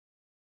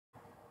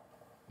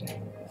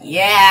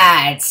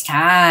Yeah, it's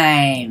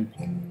time.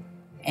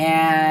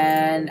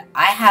 And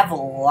I have a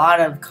lot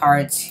of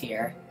cards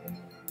here.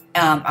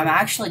 I'm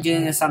actually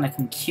doing this on a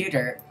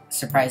computer,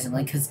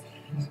 surprisingly, because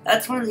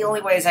that's one of the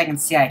only ways I can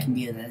see I can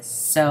do this.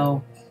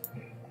 So,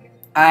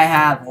 I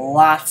have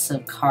lots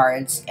of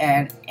cards,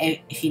 and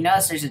if you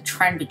notice, there's a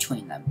trend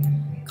between them.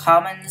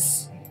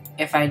 Commons,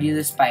 if I do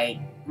this by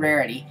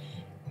rarity,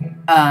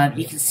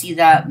 you can see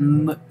that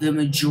the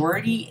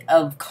majority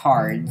of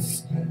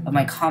cards of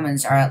my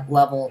commons are at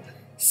level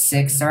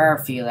 6. There are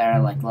a few that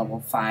are like level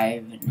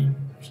 5, and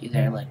a few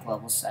that are like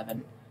level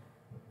 7.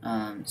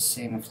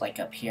 Same with like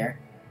up here.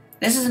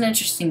 This is an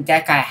interesting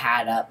deck I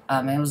had up.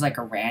 It was like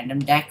a random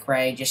deck where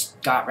I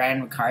just got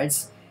random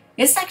cards.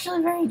 It's actually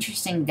a very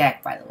interesting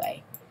deck, by the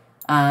way.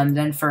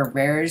 Then for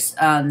rares,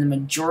 the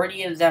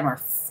majority of them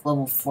are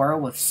level 4,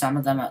 with some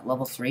of them at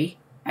level 3.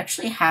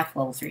 Actually, half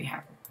level 3,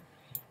 half.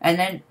 And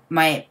then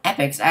my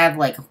epics, I have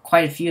like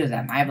quite a few of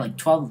them. I have like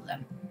 12 of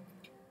them.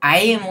 I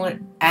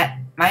am at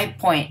my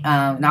point,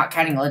 not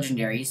counting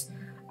legendaries,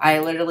 I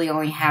literally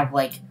only have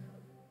like,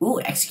 ooh,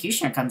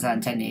 Executioner comes out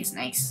in 10 days.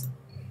 Nice.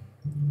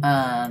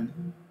 I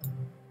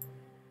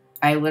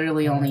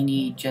literally only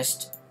need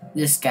just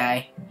this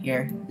guy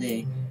here,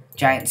 the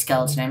giant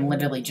skeleton. I'm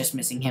literally just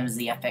missing him as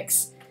the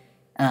epics.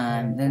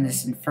 Then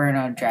this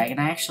Inferno Dragon.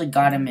 I actually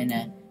got him in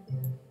a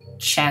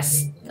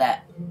chest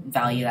that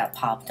value that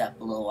popped up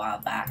a little while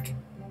back.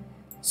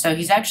 So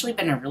he's actually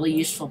been a really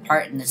useful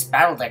part in this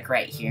battle deck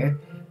right here,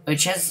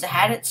 which has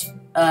had its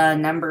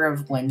number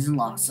of wins and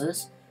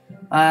losses.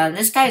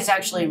 This guy is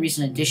actually a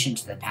recent addition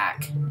to the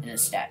pack in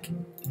this deck.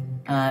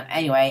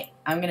 Anyway,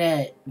 I'm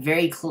gonna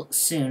very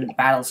soon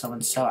battle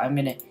someone, so I'm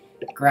gonna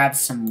grab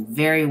some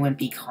very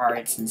wimpy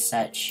cards and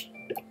such.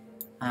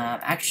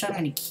 Actually, I'm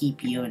gonna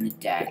keep you in the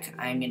deck.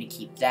 I'm gonna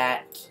keep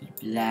that,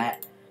 keep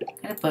that.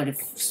 I'm gonna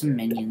put some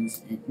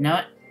minions in.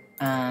 No,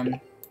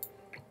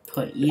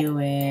 put you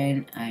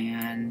in,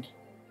 and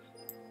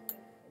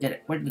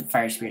where did the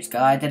fire spirits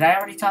go? Did I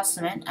already toss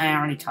them in? I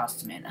already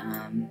tossed them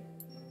in.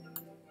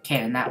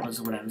 Okay, and that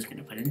was what I was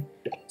gonna put in.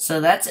 So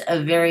that's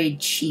a very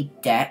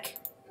cheap deck.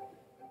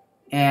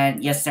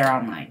 And yes, they're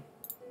online.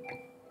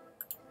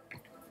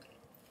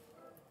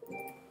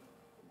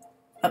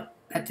 Oh,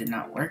 that did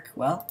not work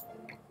well.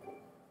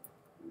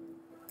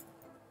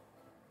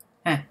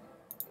 Huh.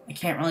 I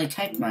can't really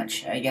type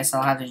much. I guess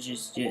I'll have to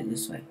just do it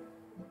this way.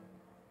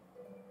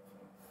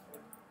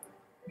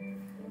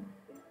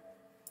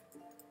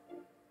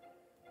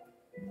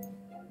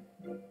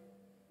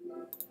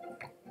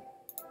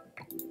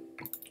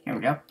 Here we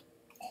go.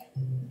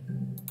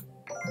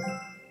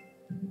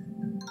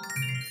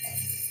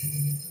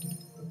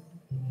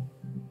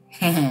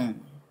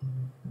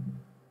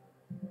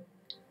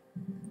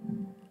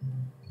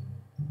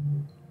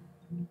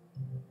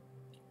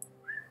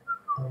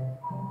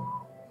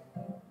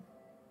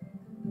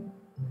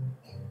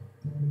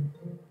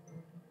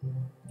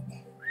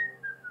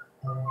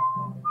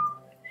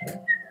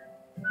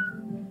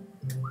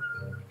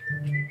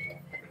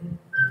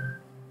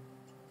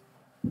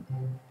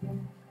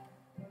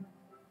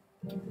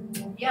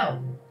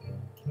 Yo.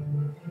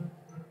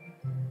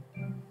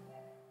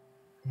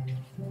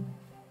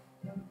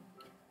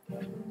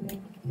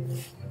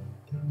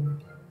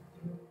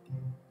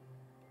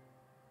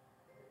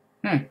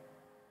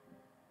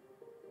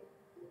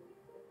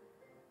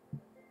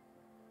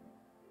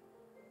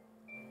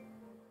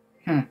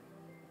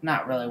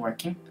 Not really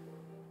working.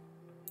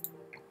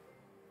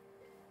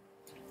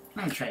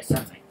 I'm gonna try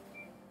something.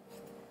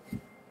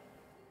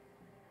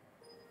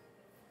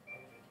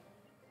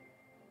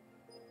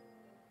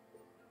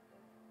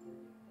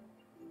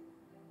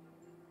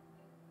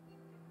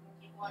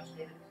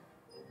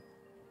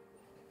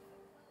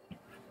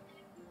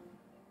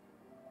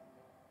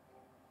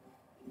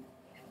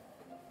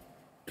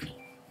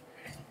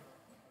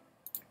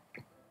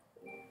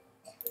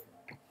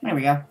 There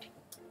we go.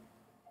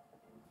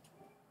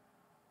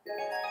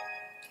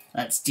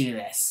 Let's do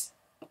this.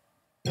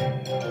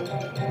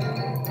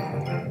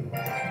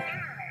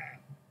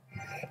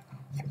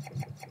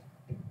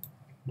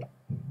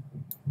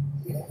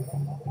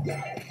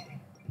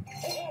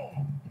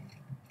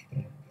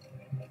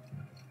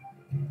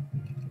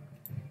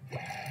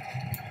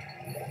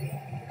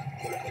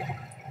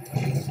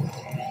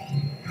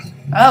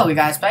 Oh, we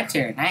got a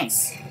Spectre.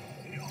 Nice.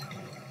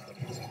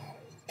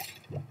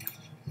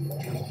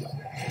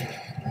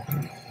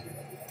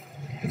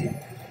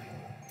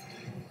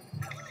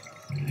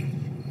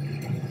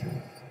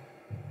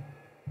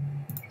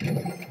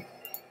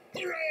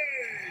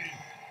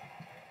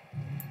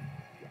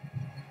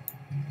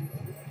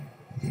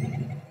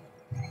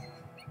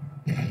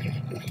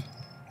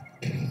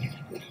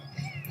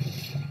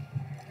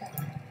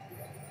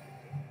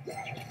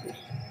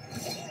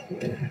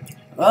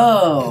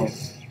 Oh,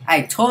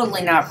 I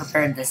totally not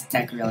prepared this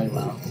deck really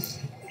well.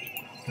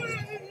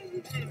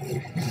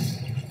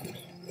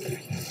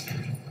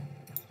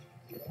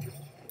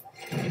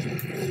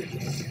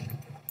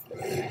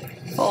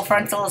 Full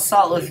frontal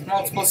assault with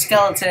multiple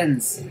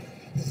skeletons.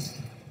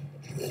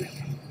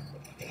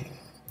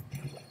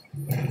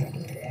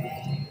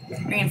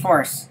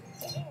 Reinforce.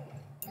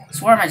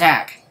 Swarm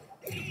attack.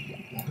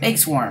 Big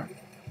swarm.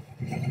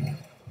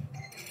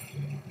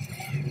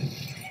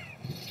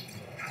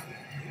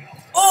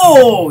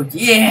 Oh,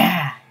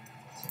 yeah!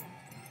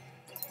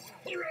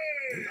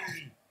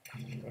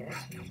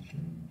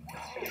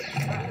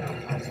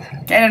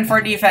 Cannon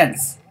for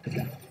defense.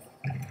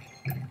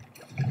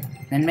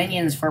 And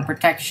minions for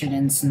protection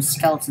and some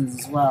skeletons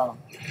as well.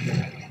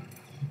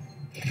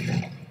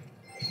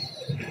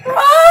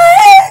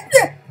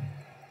 Run!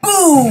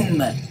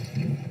 Boom!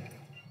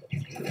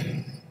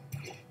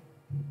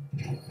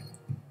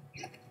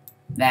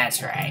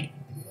 That's right.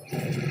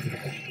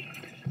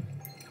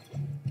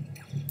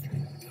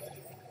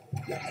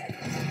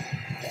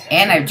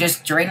 And I've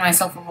just drained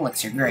myself of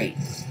elixir. Great.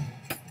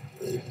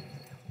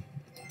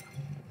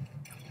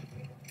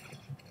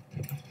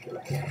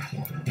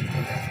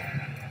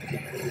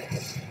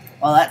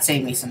 Well, that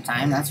saved me some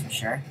time, that's for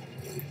sure.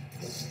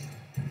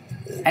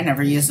 I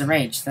never used the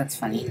rage. That's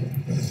funny.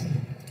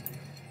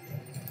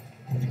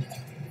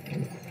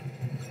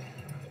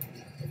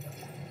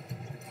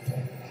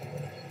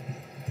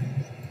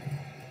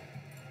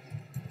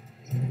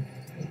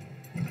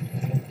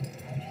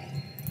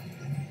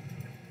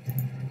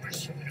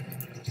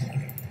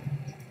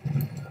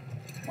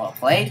 Well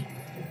played.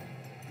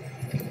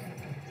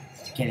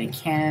 Get a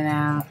cannon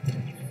out.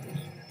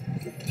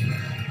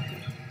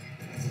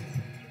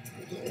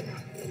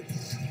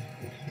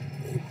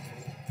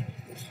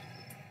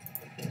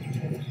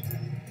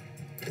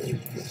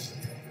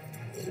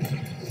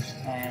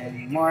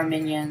 And more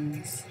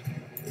minions.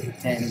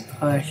 Then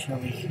push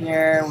over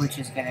here, which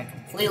is gonna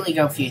completely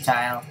go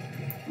futile.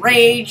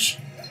 Rage!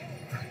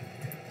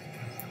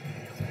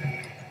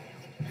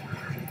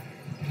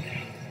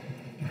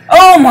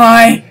 Oh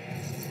my!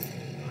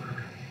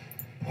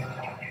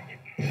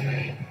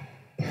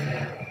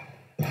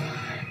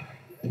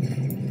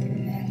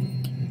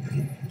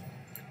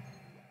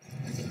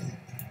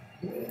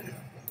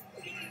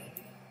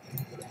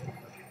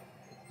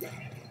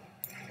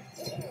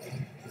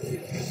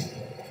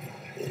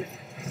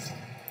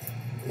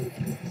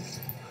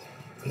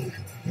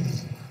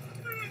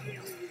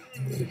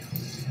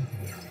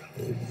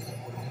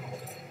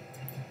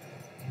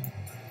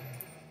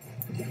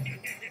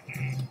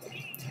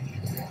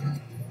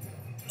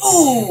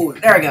 Ooh,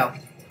 there we go.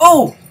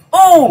 Oh,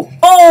 oh,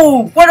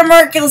 oh! What a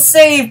miraculous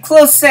save!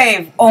 Close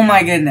save! Oh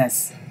my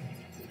goodness.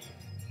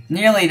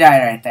 Nearly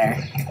died right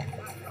there.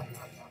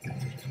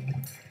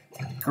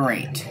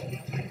 Great.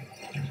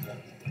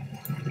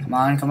 Come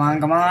on, come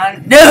on, come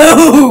on.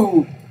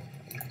 No!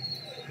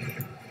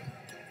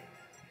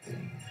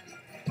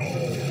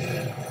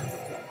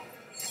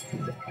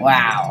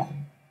 Wow.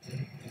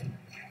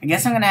 I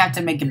guess I'm gonna have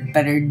to make a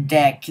better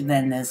deck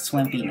than this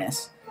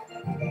swimpiness.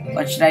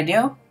 What should I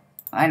do?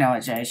 I know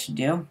what I should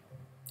do.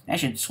 I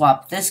should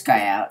swap this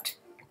guy out.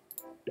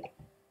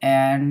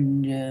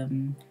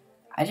 And,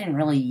 I didn't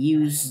really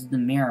use the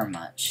mirror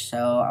much,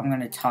 so I'm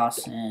gonna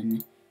toss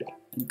in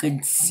a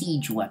good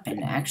siege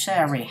weapon. Actually,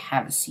 I already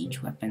have a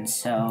siege weapon,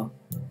 so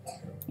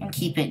I'm gonna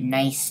keep it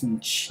nice and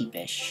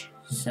cheapish.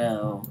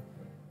 So,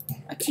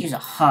 let's use a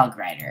hog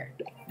rider.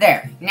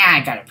 There, now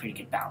I got a pretty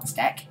good balanced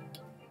deck.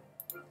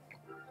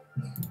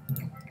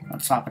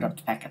 Let's swap it up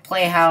to Pack a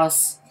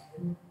Playhouse.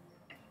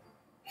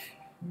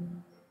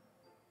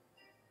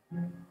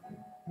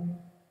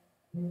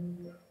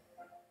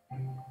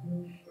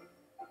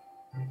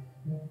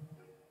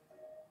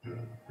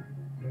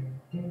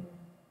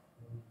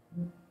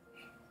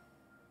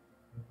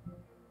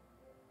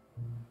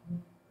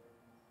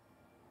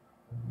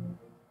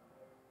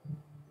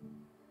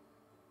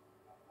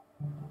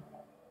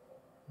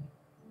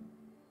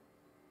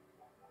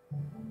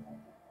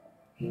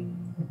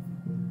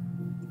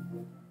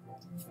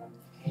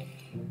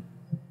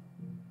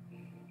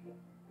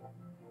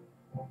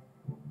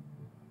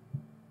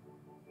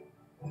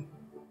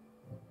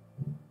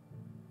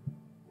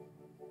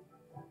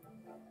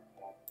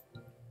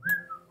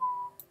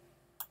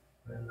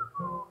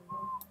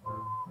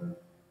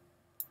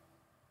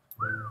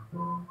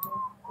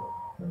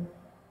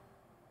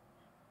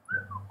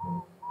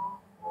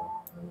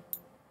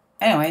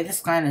 Anyway,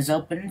 this line is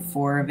open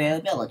for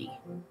availability.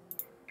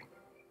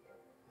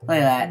 Look at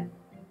that.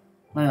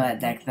 Look at that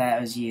deck that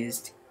was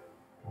used.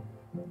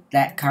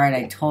 That card,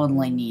 I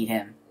totally need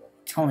him.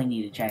 Totally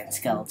need a giant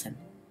skeleton.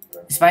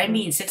 Despite him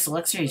being 6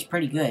 elixir, he's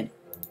pretty good.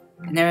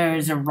 And there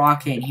was a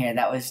rocket in here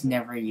that was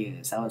never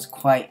used. That was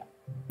quite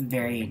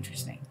very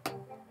interesting.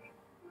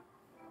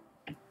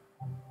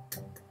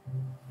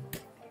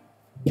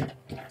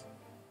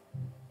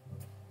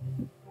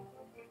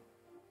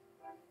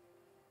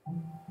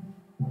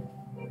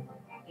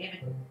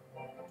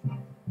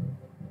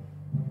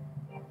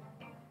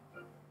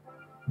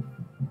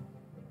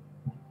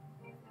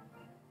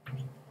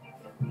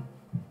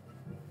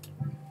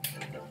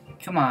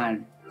 Come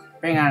on.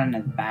 Bring on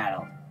another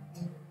battle.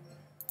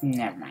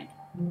 Never mind.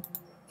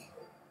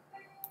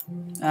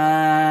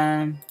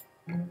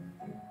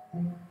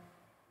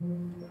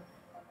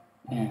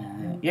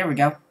 Here we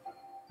go.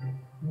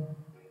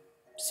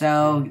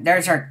 So,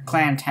 there's our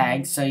clan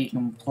tag, so you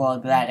can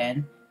plug that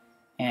in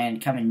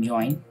and come and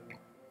join.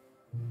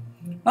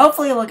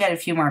 Hopefully we'll get a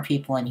few more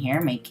people in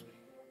here, make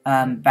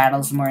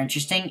battles more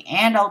interesting,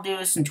 and I'll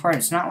do some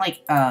tournaments. Not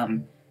like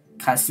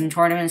custom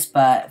tournaments,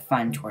 but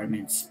fun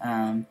tournaments.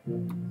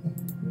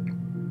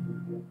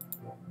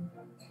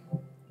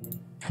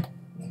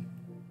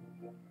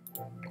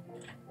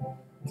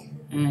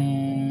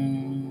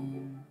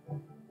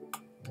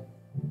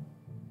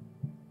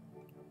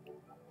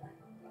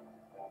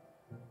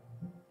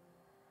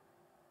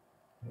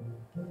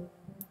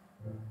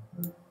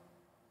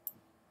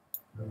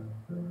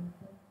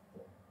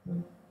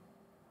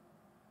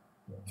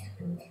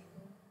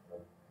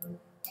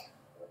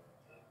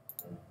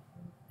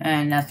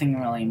 And nothing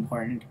really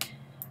important.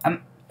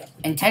 I'm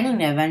intending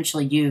to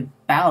eventually do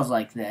battles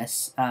like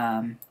this.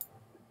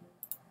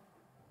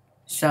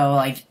 So,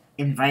 like,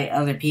 invite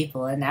other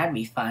people in. That'd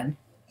be fun.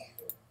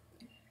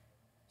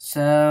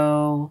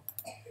 So,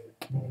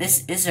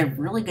 this is a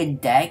really good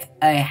deck.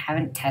 I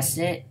haven't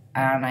tested it,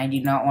 and I do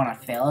not want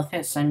to fail with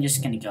it, so I'm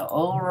just going to go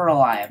over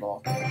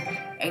reliable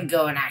and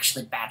go and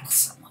actually battle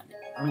someone.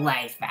 A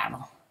live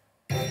battle.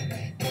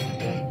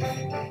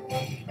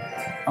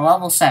 A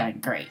level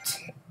 7, great.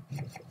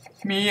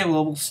 Me, a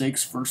level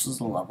 6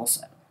 versus a level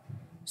 7.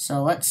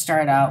 So let's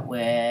start out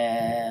with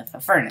a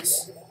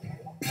furnace.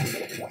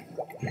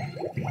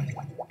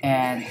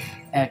 And,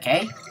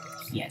 okay,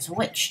 he has a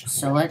witch.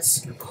 So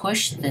let's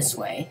push this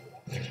way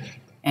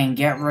and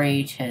get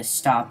ready to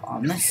stop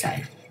on this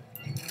side.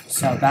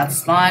 So about to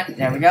spawn,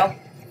 there we go.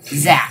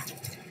 Zap.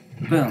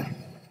 Boom.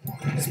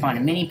 Spawn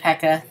a mini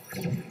P.E.K.K.A.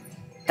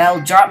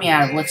 That'll drop me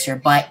out of elixir,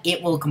 but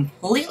it will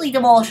completely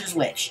demolish his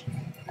witch.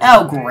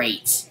 Oh,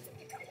 great.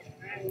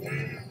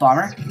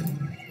 Bomber.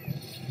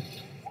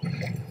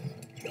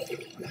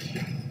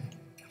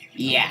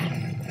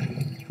 Yeah.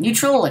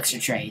 Neutral elixir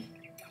trade.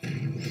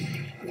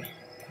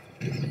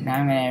 Now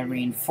I'm going to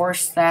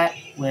reinforce that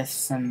with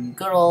some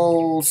good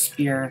old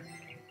spear.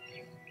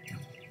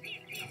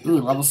 Ooh,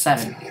 level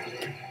 7.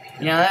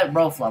 You know, they're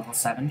both level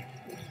 7.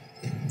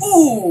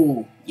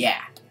 Ooh!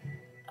 Yeah.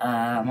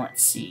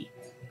 Let's see.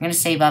 I'm going to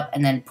save up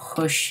and then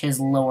push his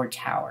lower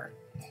tower.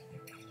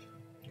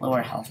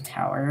 Lower health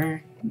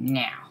tower.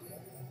 Now.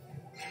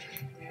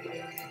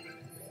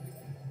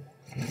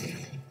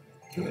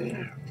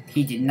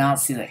 He did not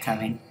see that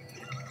coming.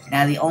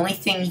 Now, the only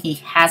thing he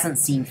hasn't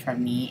seen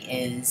from me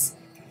is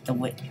the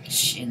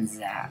witch and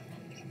zap.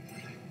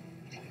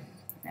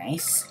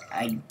 Nice.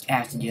 I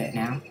have to do it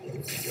now.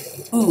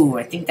 Ooh,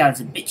 I think that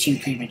was a bit too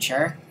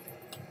premature.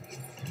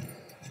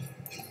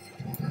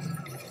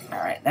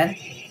 Alright, then.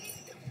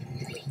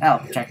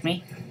 That'll protect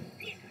me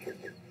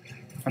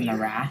from the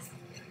wrath.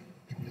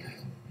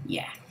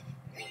 Yeah.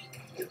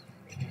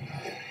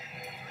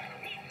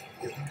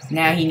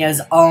 Now he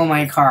knows all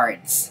my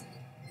cards.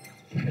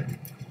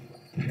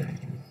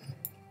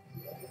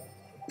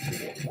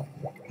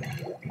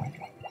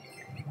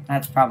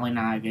 That's probably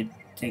not a good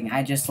thing.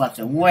 I just left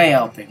it way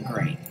open.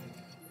 Great.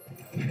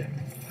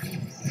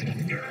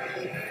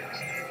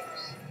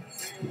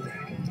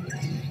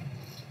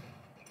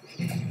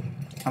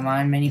 Come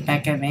on, mini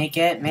P.E.K.K.A. Make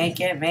it, make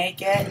it,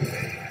 make it.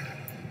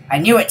 I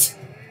knew it!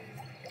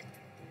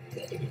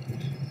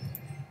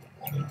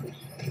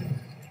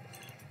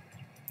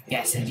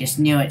 Yes, I just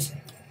knew it.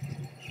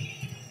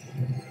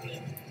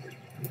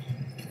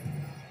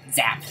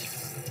 Zap.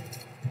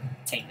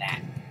 Take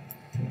that.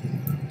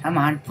 Come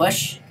on,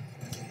 push.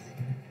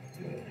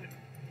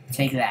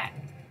 Take that.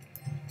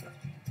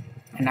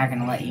 I'm not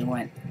gonna let you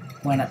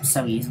win up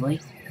so easily.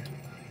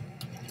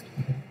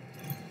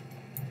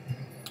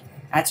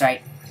 That's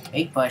right.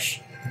 Big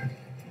push.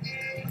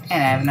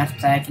 And I have enough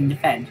that I can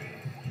defend.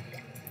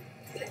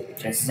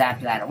 Just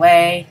zap that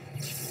away.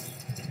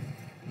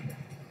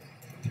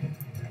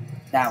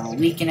 That will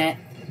weaken it.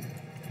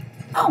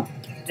 Oh!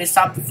 They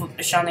stopped the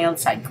fish on the other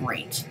side.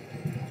 Great.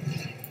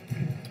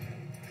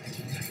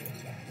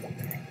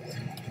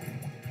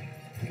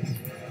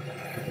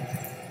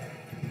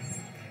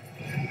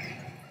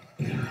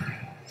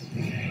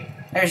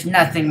 There's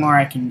nothing more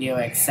I can do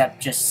except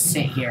just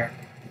sit here.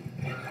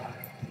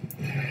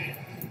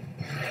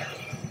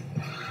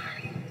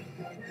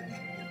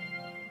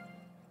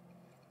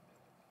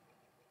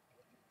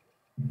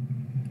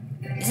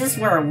 This is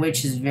where a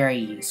witch is very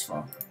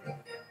useful.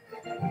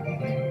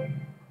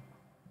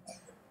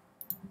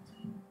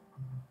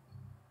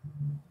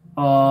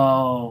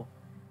 Oh,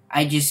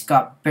 I just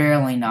got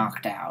barely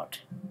knocked out.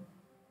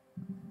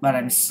 But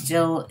I'm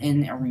still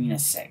in Arena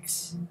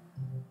 6.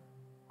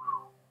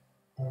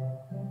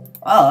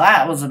 Well,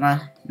 that was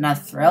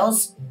enough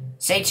thrills.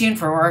 Stay tuned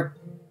for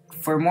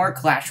more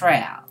Clash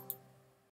Royale.